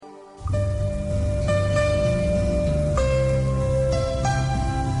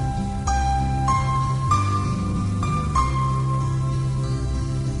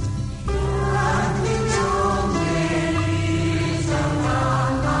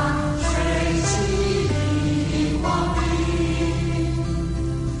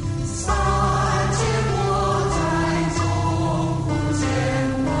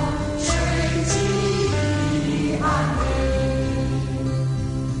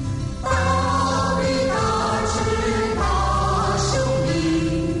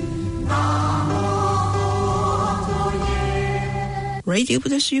Radio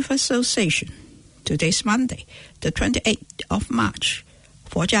Buddhist Youth Association. Today's Monday, the 28th of March.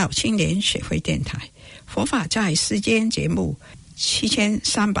 佛教青年协会电台佛法在世间节目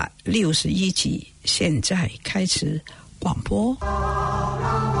7361集，现在开始广播。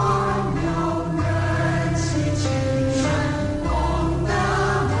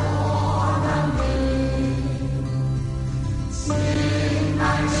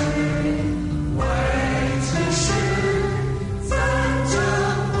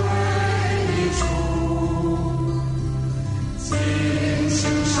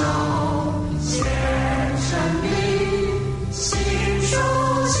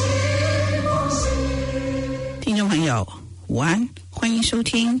听众朋友午安，欢迎收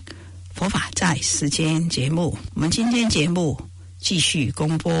听佛法在世间节目。我们今天节目继续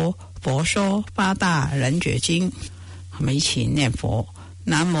公播佛说八大人觉经，我们一起念佛。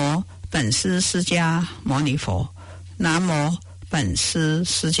南无本师释迦牟尼佛，南无本师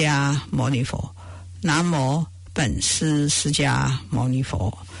释迦牟尼佛，南无本师释迦牟尼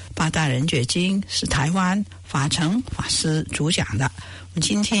佛。八大人觉经是台湾法成法师主讲的，我们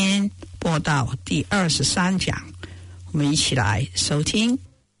今天播到第23讲，我们一起来收听。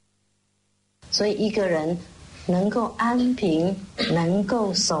所以一个人能够安平，能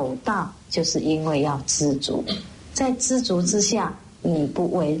够守道，就是因为要知足。在知足之下，你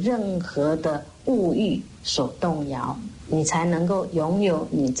不为任何的物欲所动摇，你才能够拥有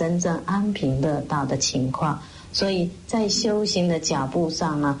你真正安平乐道的情况。所以在修行的脚步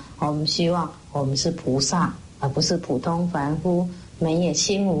上呢，我们希望我们是菩萨，而不是普通凡夫，没也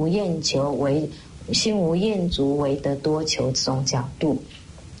心无厌求，心无厌足，唯得多求这种角度。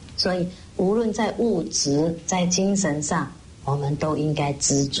所以无论在物质在精神上，我们都应该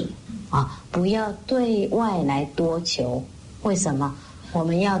知足啊，不要对外来多求。为什么？我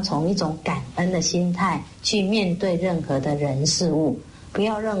们要从一种感恩的心态去面对任何的人事物，不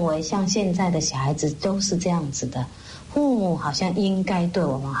要认为像现在的小孩子都是这样子的，父母好像应该对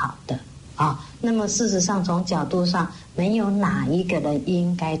我们好的啊。那么事实上从角度上，没有哪一个人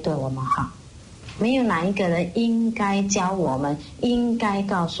应该对我们好，没有哪一个人应该教我们，应该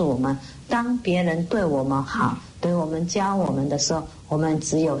告诉我们，当别人对我们好，对我们教我们的时候，我们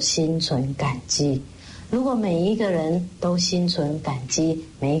只有心存感激。如果每一个人都心存感激，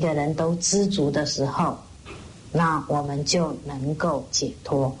每一个人都知足的时候，那我们就能够解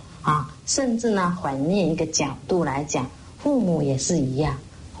脱啊！甚至呢，反面一个角度来讲，父母也是一样，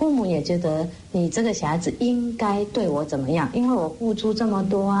父母也觉得你这个小孩子应该对我怎么样，因为我付出这么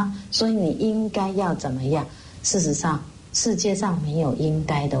多啊，所以你应该要怎么样。事实上，世界上没有应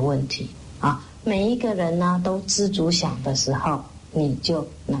该的问题啊！每一个人呢都知足想的时候，你就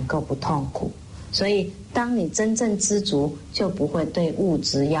能够不痛苦。所以当你真正知足，就不会对物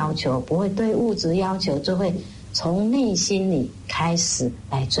质要求，不会对物质要求，就会从内心里开始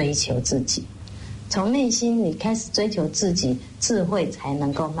来追求自己。从内心里开始追求自己，智慧才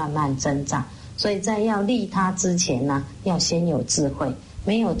能够慢慢增长。所以在要利他之前呢，要先有智慧。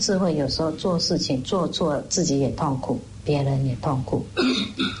没有智慧，有时候做事情做错了，自己也痛苦，别人也痛苦。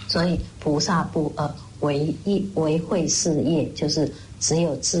所以菩萨不二，为慧事业，就是只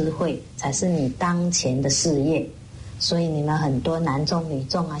有智慧才是你当前的事业。所以你们很多男众女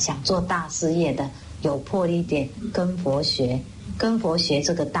众啊，想做大事业的，有魄力一点，跟佛学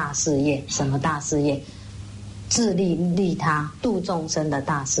这个大事业。什么大事业？自利利他度众生的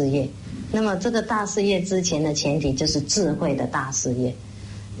大事业。那么这个大事业之前的前提就是智慧的大事业。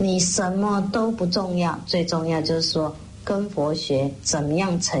你什么都不重要，最重要就是说跟佛学怎么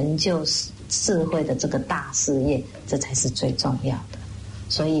样成就智慧的这个大事业，这才是最重要的。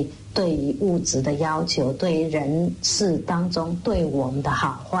所以对于物质的要求，对于人事当中对我们的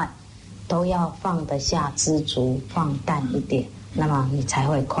好坏，都要放得下知足，放淡一点，那么你才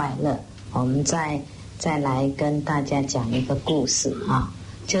会快乐。我们再来跟大家讲一个故事啊，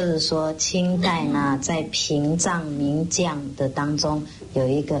就是说清代呢，在屏障名将的当中有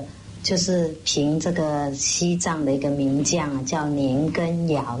一个，就是评这个西藏的一个名将啊，叫年羹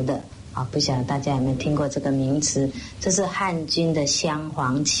尧的啊，不晓得大家有没有听过这个名词？这是汉军的镶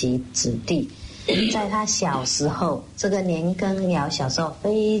黄旗子弟。在他小时候，这个年羹尧小时候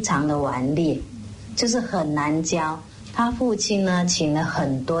非常的顽劣，就是很难教。他父亲呢，请了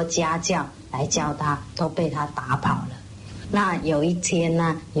很多家教来教他，都被他打跑了。那有一天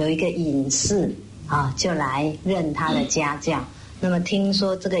呢，有一个隐士啊，就来认他的家教。那么听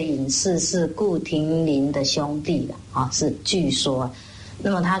说这个隐士是顾亭林的兄弟的啊，是据说。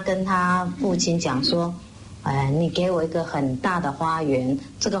那么他跟他父亲讲说，你给我一个很大的花园，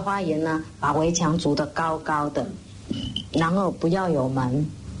这个花园呢，把围墙筑得高高的，然后不要有门。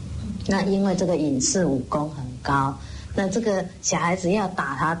那因为这个隐士武功很高，那这个小孩子要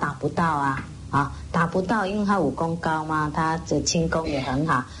打他打不到啊，打不到，因为他武功高嘛，他的轻功也很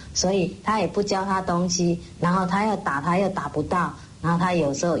好，所以他也不教他东西，然后他要打他又打不到，然后他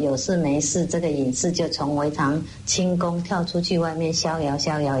有时候有事没事，这个隐士就从围场轻功跳出去外面逍遥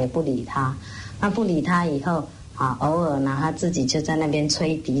逍遥，也不理他。那不理他以后偶尔呢他自己就在那边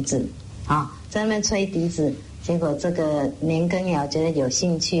吹笛子在那边吹笛子，结果这个年羹尧觉得有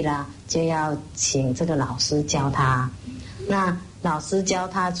兴趣啦，就要请这个老师教他。那老师教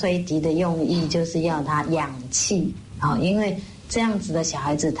他吹笛的用意就是要他养气因为这样子的小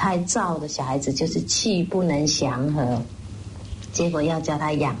孩子，太躁的小孩子就是气不能祥和，结果要教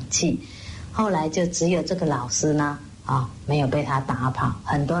他养气。后来就只有这个老师呢没有被他打跑，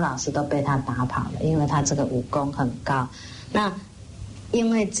很多老师都被他打跑了，因为他这个武功很高。那因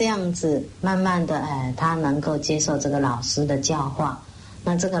为这样子慢慢的他能够接受这个老师的教化。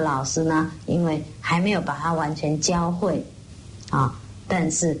那这个老师呢，因为还没有把他完全教会但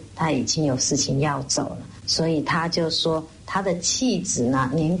是他已经有事情要走了，所以他就说他的气质呢，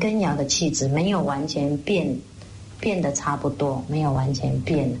年羹尧的气质没有完全变得差不多，没有完全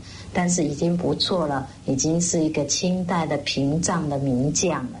变，但是已经不错了，已经是一个清代的屏障的名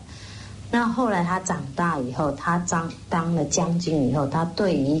将了。那后来他长大以后，他当了将军以后，他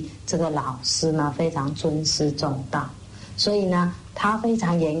对于这个老师呢非常尊师重道，所以呢他非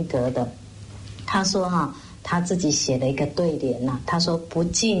常严格的。他说他自己写了一个对联他说不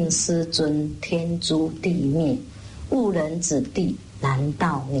敬师尊，天诛地灭，误人子弟，难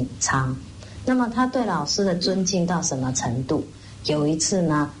道你昌。那么他对老师的尊敬到什么程度？有一次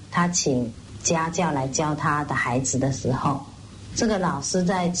呢，他请家教来教他的孩子的时候，这个老师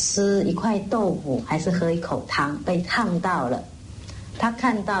在吃一块豆腐还是喝一口汤，被烫到了。他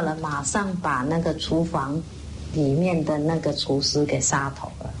看到了，马上把那个厨房里面的那个厨师给杀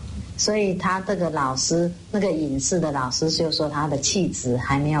头了。所以他这个老师，那个隐士的老师就说他的气质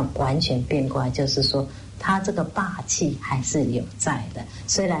还没有完全变过来，就是说他这个霸气还是有在的。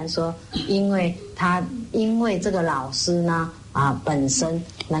虽然说因为这个老师呢本身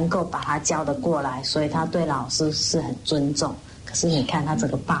能够把他教得过来，所以他对老师是很尊重，可是你看他这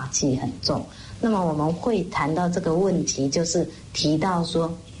个霸气很重。那么我们会谈到这个问题，就是提到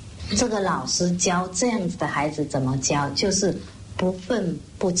说这个老师教这样子的孩子怎么教，就是不愤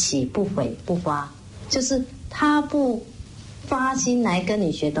不启，不悔不发，就是他不发心来跟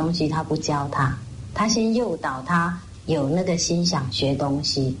你学东西，他不教他先诱导他有那个心想学东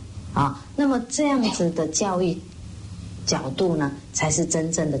西那么这样子的教育角度呢，才是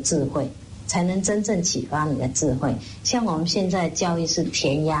真正的智慧，才能真正启发你的智慧。像我们现在教育是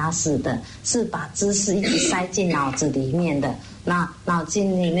填鸭式的，是把知识一直塞进脑子里面的，那脑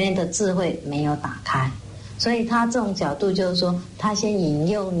筋里面的智慧没有打开。所以他这种角度就是说，他先引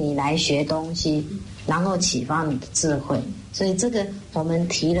诱你来学东西，然后启发你的智慧。所以这个我们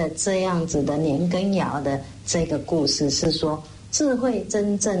提了这样子的年羹尧的这个故事，是说智慧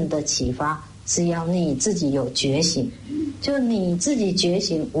真正的启发是要你自己有觉醒，就你自己觉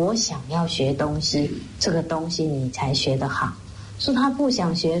醒，我想要学东西，这个东西你才学得好。说他不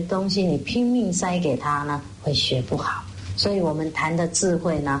想学东西，你拼命塞给他呢，会学不好。所以我们谈的智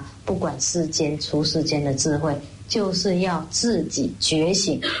慧呢，不管世间出世间的智慧，就是要自己觉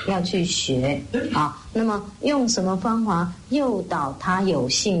醒，要去学那么用什么方法诱导他有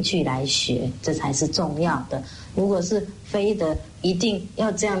兴趣来学，这才是重要的。如果是非得一定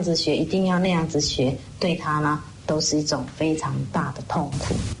要这样子学，一定要那样子学，对他呢都是一种非常大的痛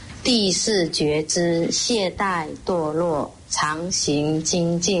苦。第四觉知，懈怠堕落，常行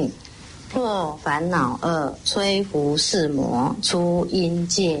精进，破烦恼恶，摧伏四魔，出阴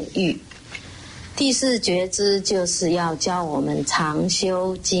界狱。第四觉知就是要教我们常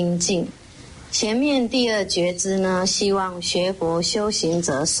修精进。前面第二觉知呢，希望学佛修行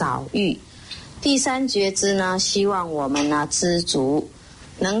者少欲。第三觉知呢，希望我们呢知足，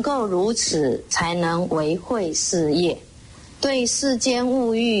能够如此才能维慧事业，对世间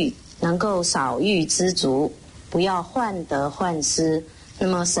物欲能够少欲知足，不要患得患失，那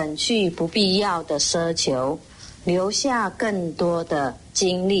么省去不必要的奢求，留下更多的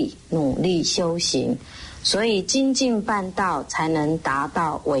精力努力修行。所以精进办道才能达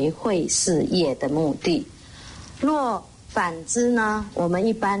到维慧事业的目的。若反之呢，我们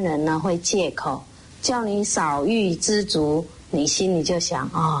一般人呢会借口叫你少欲知足，你心里就想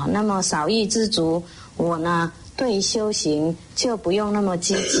那么少欲知足，我呢对修行就不用那么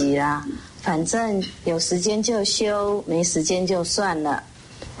积极啦，反正有时间就修，没时间就算了。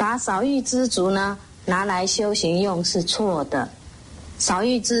把少欲知足呢拿来修行用是错的。少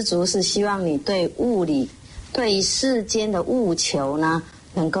欲知足是希望你对物理，对世间的物求呢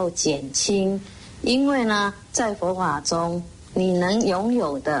能够减轻，因为呢，在佛法中，你能拥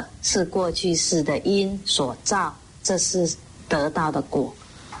有的是过去世的因所造，这是得到的果。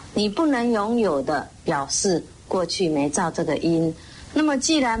你不能拥有的，表示过去没造这个因。那么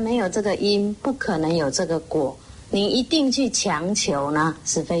既然没有这个因，不可能有这个果，你一定去强求呢，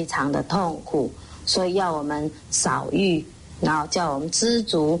是非常的痛苦。所以要我们少欲，然后叫我们知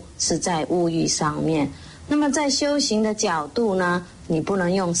足，是在物欲上面。那么在修行的角度呢，你不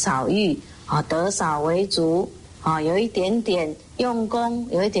能用少欲得少为足有一点点用功，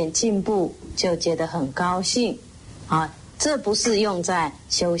有一点进步，就觉得很高兴这不是用在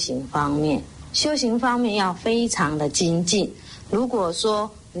修行方面。修行方面要非常的精进。如果说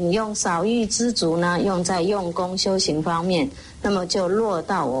你用少欲知足呢，用在用功修行方面，那么就落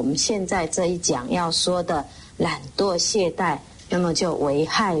到我们现在这一讲要说的懒惰懈怠，那么就危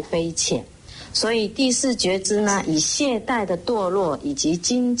害非浅。所以第四觉知呢，以懈怠的堕落以及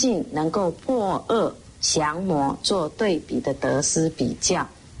精进能够破恶降魔做对比的得失比较。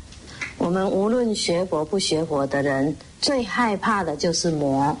我们无论学佛不学佛的人，最害怕的就是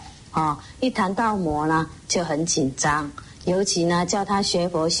魔一谈到魔呢，就很紧张。尤其呢，叫他学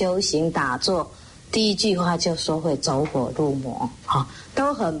佛修行打坐，第一句话就说会走火入魔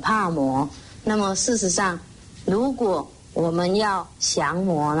都很怕魔。那么事实上，如果我们要降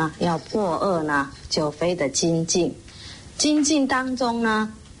魔呢，要破恶呢，就非得精进。精进当中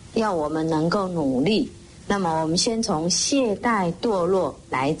呢，要我们能够努力。那么我们先从懈怠堕落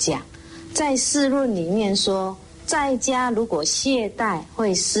来讲。在释论里面说，在家如果懈怠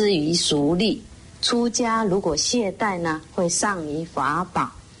会失于俗利，出家如果懈怠呢，会丧于法宝。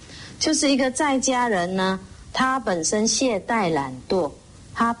就是一个在家人呢，他本身懈怠懒惰，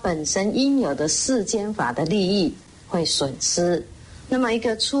他本身应有的世间法的利益会损失。那么一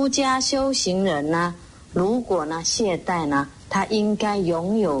个出家修行人呢，如果呢懈怠呢，他应该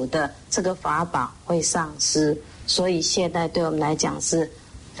拥有的这个法宝会丧失。所以懈怠对我们来讲是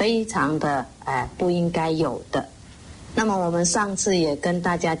非常的不应该有的。那么我们上次也跟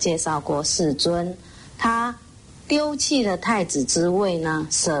大家介绍过世尊，他丢弃了太子之位呢，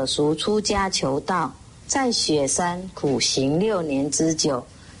舍俗出家求道，在雪山苦行6年之久，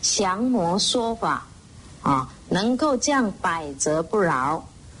降魔说法能够这样百折不挠，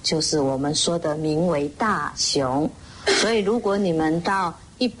就是我们说的名为大雄。所以如果你们到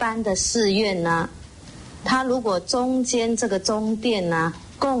一般的寺院呢，他如果中间这个中殿呢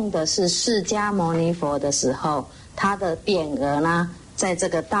供的是释迦牟尼佛的时候，他的匾额呢，在这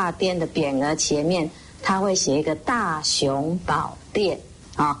个大殿的匾额前面，他会写一个大雄宝殿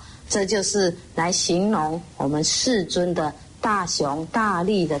这就是来形容我们世尊的大雄大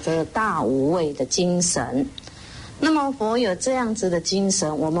力的这个大无畏的精神。那么佛有这样子的精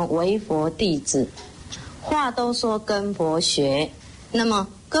神，我们为佛弟子，话都说跟佛学，那么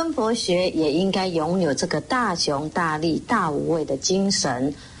跟佛学也应该拥有这个大雄大力大无畏的精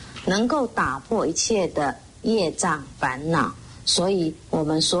神，能够打破一切的业障烦恼。所以我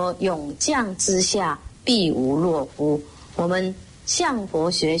们说勇将之下必无懦夫，我们向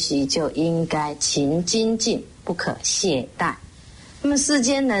佛学习就应该勤精进，不可懈怠。那么世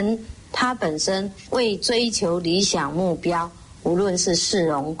间人他本身为追求理想目标，无论是市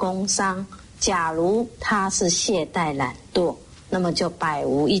容工商，假如他是懈怠懒惰，那么就百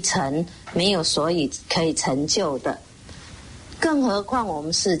无一成，没有所以可以成就的。更何况我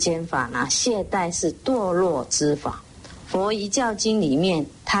们世间法呢，懈怠是堕落之法。佛遗教经里面，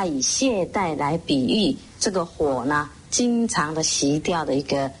他以懈怠来比喻这个火呢经常的熄掉的一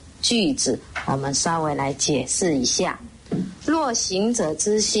个句子，我们稍微来解释一下。若行者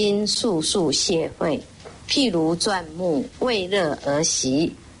之心速速懈废，譬如钻木为热而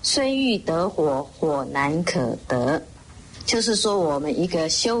熄，虽欲得火，火难可得。就是说我们一个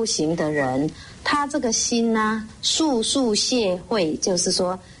修行的人，他这个心呢速速懈废，就是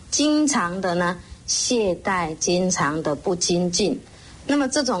说经常的呢懈怠，经常的不精进。那么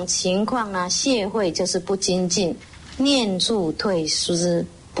这种情况呢，懈废就是不精进，念处退失，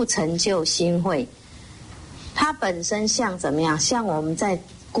不成就心慧。它本身像怎么样？像我们在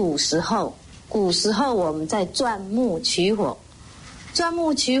古时候我们在钻木取火，钻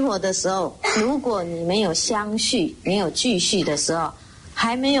木取火的时候，如果你没有相续，没有继续的时候，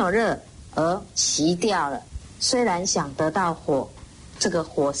还没有热而熄掉了，虽然想得到火，这个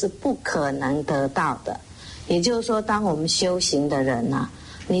火是不可能得到的。也就是说，当我们修行的人啊，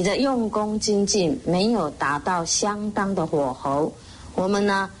你的用功精进没有达到相当的火候，我们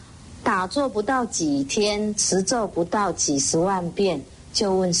呢打坐不到几天，持咒不到几十万遍，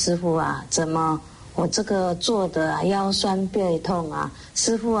就问师父啊，怎么我这个做的腰酸背痛啊？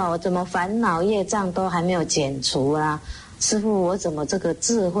师父啊，我怎么烦恼业障都还没有减除啊？师父，我怎么这个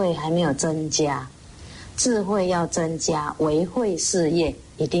智慧还没有增加？智慧要增加，维慧事业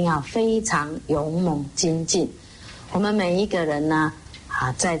一定要非常勇猛精进。我们每一个人呢，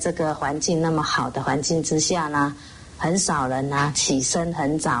在这个环境那么好的环境之下呢，很少人呢起身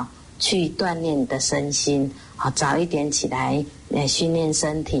很早去锻炼你的身心，早一点起来训练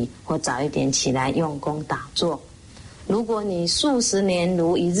身体，或早一点起来用功打坐。如果你数十年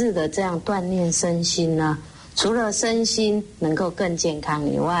如一日的这样锻炼身心呢，除了身心能够更健康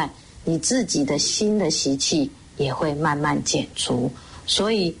以外，你自己的心的习气也会慢慢减除。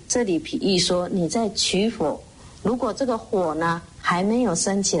所以这里比喻说，你在取火，如果这个火呢还没有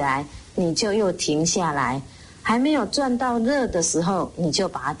升起来，你就又停下来，还没有转到热的时候，你就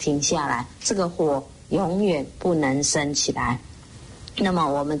把它停下来，这个火永远不能升起来。那么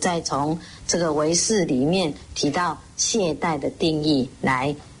我们再从这个唯识里面提到懈怠的定义，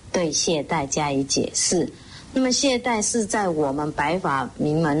来对懈怠加以解释。那么懈怠是在我们白法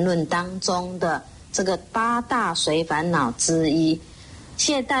明门论当中的这个8大随烦恼之一。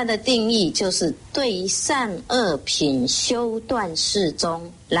懈怠的定义就是对于善恶品修断事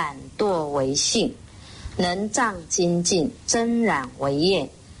中懒惰为性，能障精进，增染为业，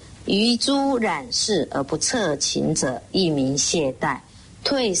于诸染事而不测勤者，亦名懈怠。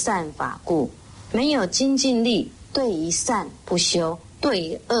退善法故，没有精进力，对于善不修，对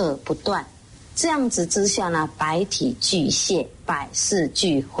于恶不断，这样子之下呢，百体俱懈，百事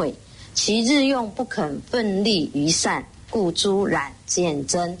俱废，其日用不肯奋力于善，故诸染渐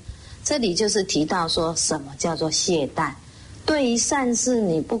增。这里就是提到说什么叫做懈怠。对于善事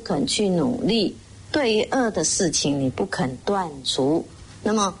你不肯去努力，对于恶的事情你不肯断除，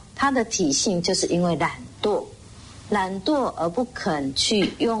那么它的体性就是因为懒惰，懒惰而不肯去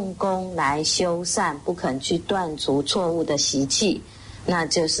用功来修善，不肯去断除错误的习气，那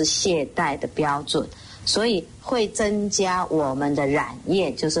就是懈怠的标准。所以会增加我们的染业，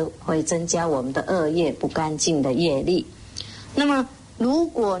就是会增加我们的恶业，不干净的业力。那么如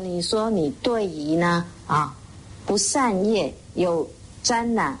果你说你对于呢不善业有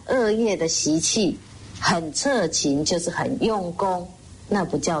沾染恶业的习气，很侧勤，就是很用功，那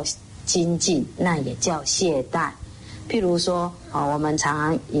不叫精进，那也叫懈怠。譬如说我们常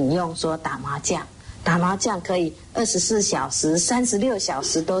常引用说打麻将可以24小时36小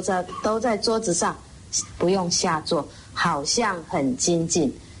时都在桌子上不用下坐，好像很精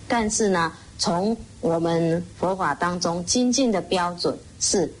进，但是呢，从我们佛法当中精进的标准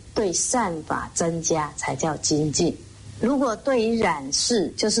是对善法增加才叫精进。如果对于染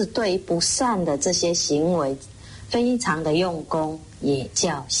事，就是对于不善的这些行为非常的用功，也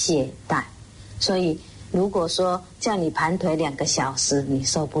叫懈怠。所以如果说叫你盘腿2个小时，你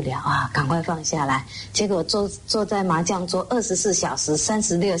受不了赶快放下来，结果坐在麻将桌24小时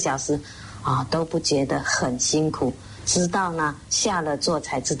36小时都不觉得很辛苦，直到呢下了座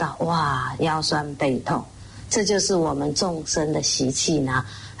才知道腰酸背痛。这就是我们众生的习气呢，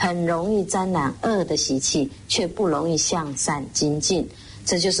很容易沾染恶的习气，却不容易向善精进，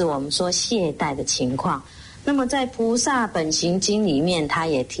这就是我们说懈怠的情况。那么在《菩萨本行经》里面，他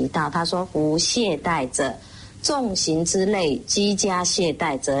也提到，他说：“夫懈怠者，众行之类，居家懈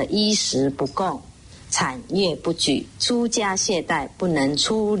怠则衣食不供，产业不举；出家懈怠，不能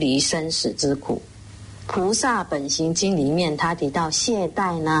出离生死之苦。”《菩萨本行经》里面，他提到懈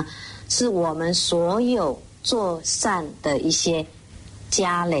怠呢，是我们所有做善的一些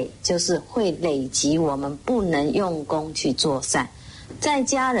加累，就是会累积我们不能用功去做善。在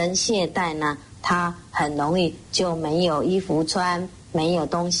家人懈怠呢，他很容易就没有衣服穿，没有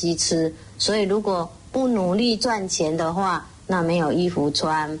东西吃，所以如果不努力赚钱的话，那没有衣服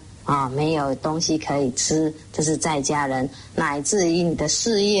穿没有东西可以吃，这是在家人。乃至于你的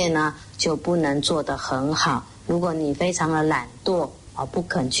事业呢，就不能做得很好。如果你非常的懒惰不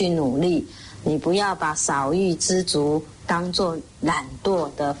肯去努力，你不要把少欲知足当作懒惰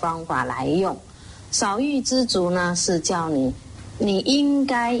的方法来用。少欲知足呢，是叫你应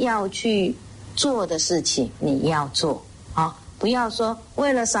该要去做的事情你要做不要说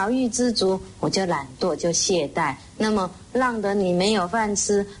为了少欲知足我就懒惰就懈怠，那么让得你没有饭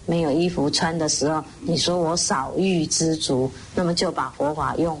吃没有衣服穿的时候，你说我少欲知足，那么就把佛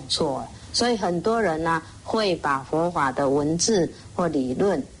法用错了。所以很多人呢会把佛法的文字或理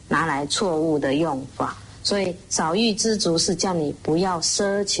论拿来错误的用法。所以少欲知足是叫你不要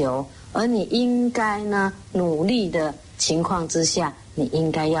奢求，而你应该呢努力的情况之下，你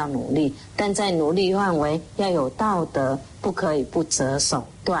应该要努力，但在努力范围要有道德，不可以不择手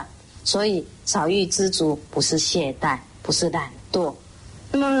段。所以少欲知足不是懈怠，不是懒惰。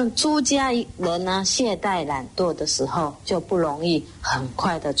那么出家人呢，懈怠懒惰的时候，就不容易很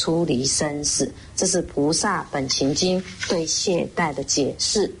快的出离生死。这是菩萨本行经对懈怠的解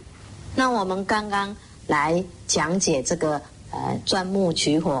释。那我们刚刚来讲解这个钻木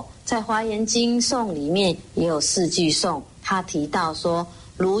取火，在华严经颂里面也有4句颂，他提到说：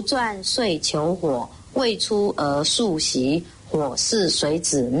如钻遂求火，未出而速熄，火势随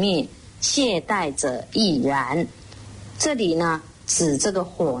止灭，懈怠者亦然。这里呢，指这个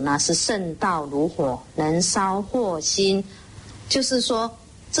火呢是圣道如火，能烧惑心，就是说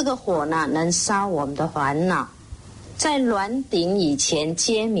这个火呢能烧我们的烦恼。在卵鼎以前，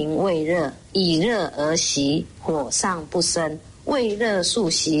皆名未热，以热而熄，火上不生；未热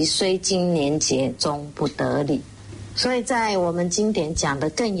速熄，虽经年劫，终不得理。所以在我们经典讲的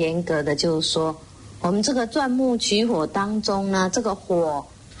更严格的，就是说，我们这个钻木取火当中呢，这个火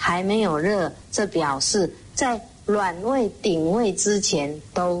还没有热，这表示在卵位鼎位之前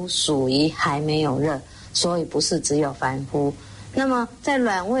都属于还没有热，所以不是只有凡夫。那么在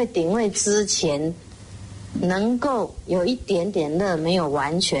卵位鼎位之前能够有一点点热，没有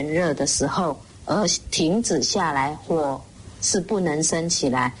完全热的时候而停止下来，火是不能升起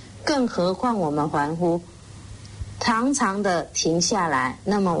来，更何况我们凡夫常常的停下来。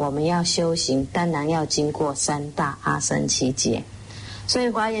那么我们要修行，当然要经过3大阿僧祇劫。所以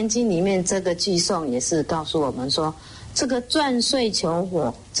华严经里面这个句颂也是告诉我们说，这个钻遂求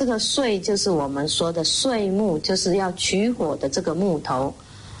火，这个遂就是我们说的遂木，就是要取火的这个木头。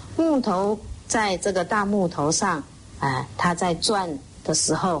木头在这个大木头上它在转的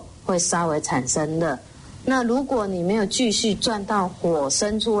时候会稍微产生热。那如果你没有继续转到火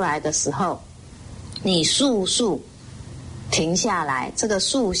生出来的时候，你速速停下来，这个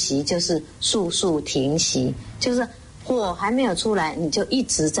速熄就是速速停熄，就是火还没有出来，你就一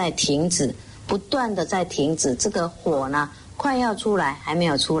直在停止，不断的在停止。这个火呢，快要出来还没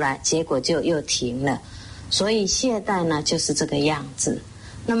有出来，结果就又停了。所以懈怠呢就是这个样子。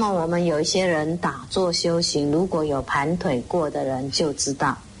那么我们有一些人打坐修行，如果有盘腿过的人就知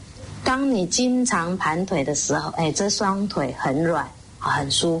道，当你经常盘腿的时候，这双腿很软很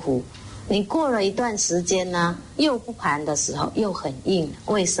舒服。你过了一段时间呢，又不盘的时候又很硬。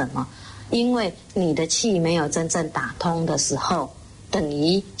为什么？因为你的气没有真正打通的时候，等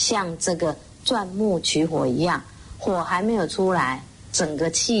于像这个钻木取火一样，火还没有出来，整个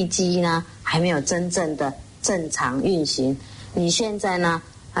气机呢还没有真正的正常运行。你现在呢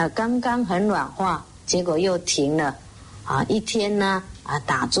刚刚很软化，结果又停了一天呢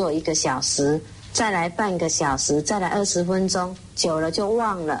打坐1个小时，再来半个小时，再来20分钟，久了就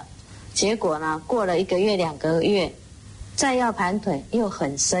忘了。结果呢过了1个月2个月，再要盘腿又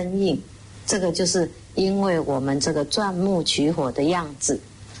很生硬。这个就是因为我们这个钻木取火的样子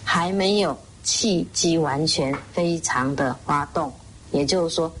还没有气机完全非常的发动，也就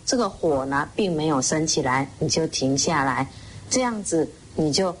是说这个火呢并没有升起来，你就停下来，这样子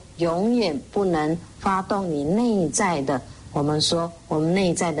你就永远不能发动你内在的，我们说我们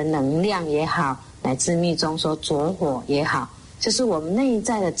内在的能量也好，乃至密宗说着火也好，就是我们内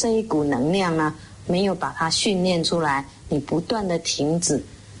在的这一股能量呢没有把它训练出来，你不断的停止，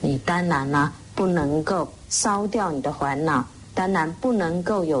你当然呢不能够烧掉你的烦恼，当然不能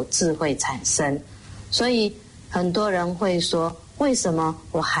够有智慧产生。所以很多人会说，为什么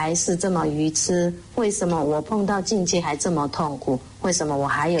我还是这么愚痴？为什么我碰到境界还这么痛苦？为什么我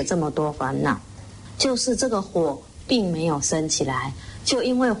还有这么多烦恼？就是这个火并没有升起来，就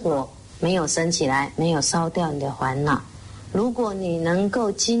因为火没有升起来，没有烧掉你的烦恼。如果你能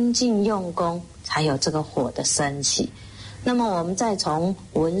够精进用功，才有这个火的升起。那么我们再从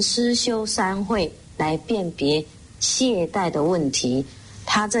闻思修三会来辨别懈怠的问题。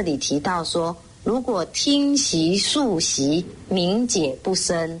他这里提到说，如果听习速习，明解不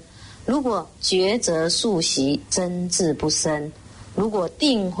生；如果觉则速习，真智不生；如果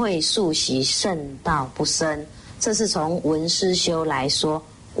定慧速习，圣道不生。这是从闻思修来说。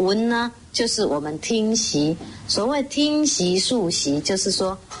闻呢就是我们听习，所谓听习速习，就是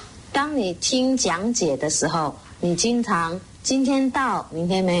说当你听讲解的时候，你经常今天到明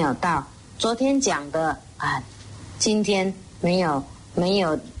天没有到，昨天讲的今天没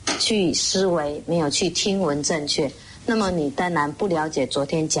有去思维，没有去听闻正确，那么你当然不了解昨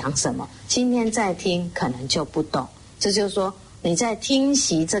天讲什么，今天再听可能就不懂。这就是说你在听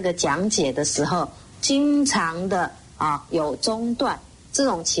习这个讲解的时候，经常的有中断，这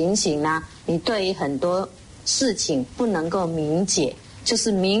种情形呢，你对于很多事情不能够明解，就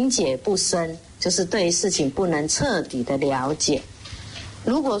是明解不深，就是对于事情不能彻底的了解。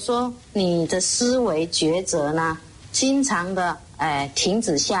如果说你的思维抉择呢，经常的停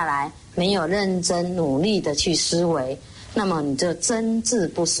止下来，没有认真努力的去思维，那么你就真智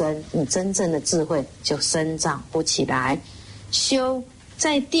不生，你真正的智慧就生长不起来。修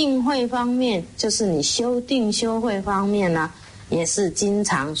在定慧方面，就是你修定修慧方面呢，也是经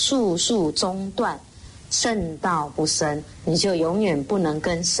常速速中断，圣道不生，你就永远不能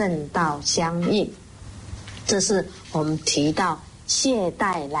跟圣道相应。这是我们提到懈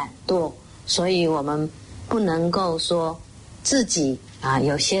怠懒惰，所以我们不能够说自己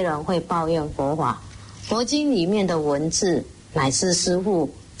有些人会抱怨佛法，佛经里面的文字乃至师父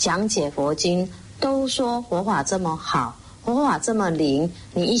讲解佛经都说佛法这么好，佛法这么灵，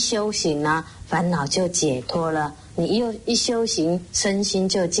你一修行呢，烦恼就解脱了，你又一修行，身心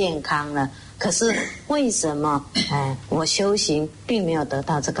就健康了。可是为什么我修行并没有得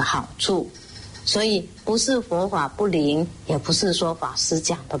到这个好处？所以不是佛法不灵，也不是说法师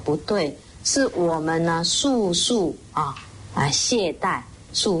讲的不对，是我们呢速速懈怠，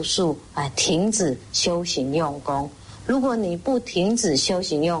速速停止修行用功。如果你不停止修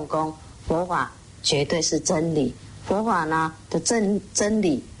行用功，佛法绝对是真理。佛法呢的真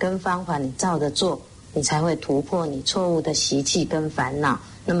理跟方法，你照着做，你才会突破你错误的习气跟烦恼，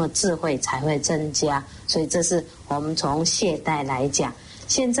那么智慧才会增加。所以这是我们从懈怠来讲。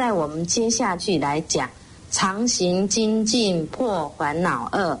现在我们接下去来讲常行精进，破烦恼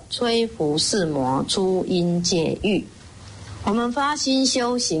恶，摧伏四魔，出阴界狱。我们发心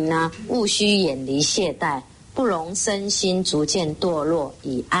修行呢，务须远离懈怠，不容身心逐渐堕落，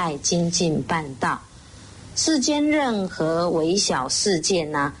以爱精进办道。世间任何微小事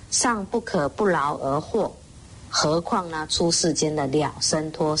件呢，尚不可不劳而获，何况呢出世间的了生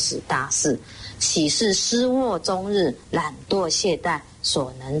脱死大事，岂是失卧终日，懒惰懈怠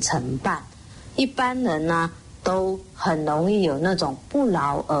所能成办？一般人呢都很容易有那种不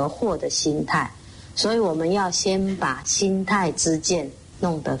劳而获的心态，所以我们要先把心态之见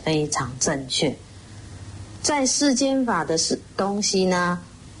弄得非常正确。在世间法的东西呢，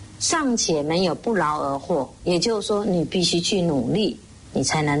尚且没有不劳而获，也就是说你必须去努力，你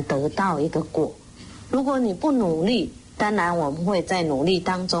才能得到一个果。如果你不努力，当然我们会在努力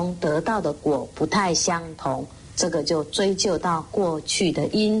当中得到的果不太相同，这个就追究到过去的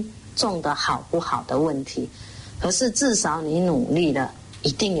因种的好不好的问题。可是至少你努力了，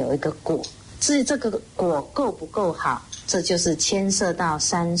一定有一个果。至于这个果够不够好，这就是牵涉到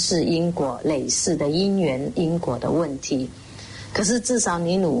三世因果累世的因缘因果的问题。可是至少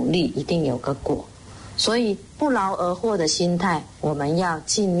你努力一定有个果，所以不劳而获的心态我们要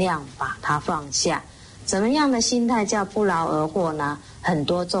尽量把它放下。怎么样的心态叫不劳而获呢？很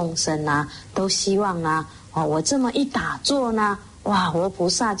多众生啊都希望啊我这么一打坐呢，哇，活菩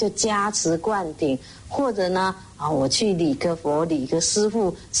萨就加持灌顶，或者呢我去礼个佛礼个师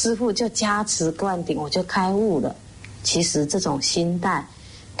父，师父就加持灌顶，我就开悟了。其实这种心态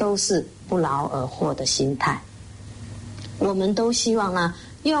都是不劳而获的心态。我们都希望呢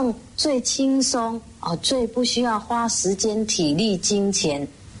用最轻松最不需要花时间体力金钱，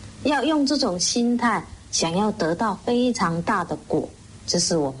要用这种心态想要得到非常大的果，这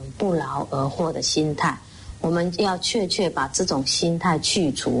是我们不劳而获的心态。我们要确把这种心态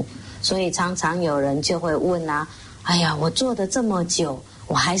去除。所以常常有人就会问哎呀，我做的这么久，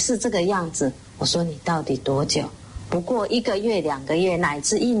我还是这个样子。我说你到底多久？不过1个月、2个月，乃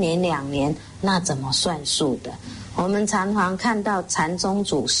至1年、2年，那怎么算数的？我们常常看到禅宗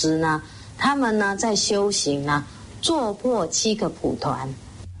祖师呢，他们呢在修行呢，做破7个蒲团。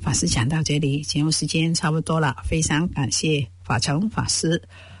法师讲到这里，节目时间差不多了，非常感谢法成法师。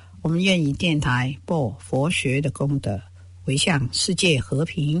我们愿以电台播佛学的功德，回向世界和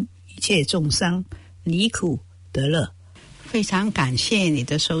平，一切众生离苦得乐。非常感谢你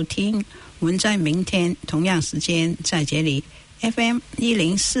的收听，我们在明天同样时间在这里 FM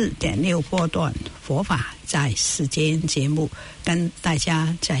 104.6波段佛法在世间节目跟大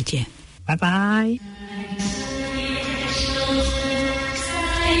家再见，拜拜。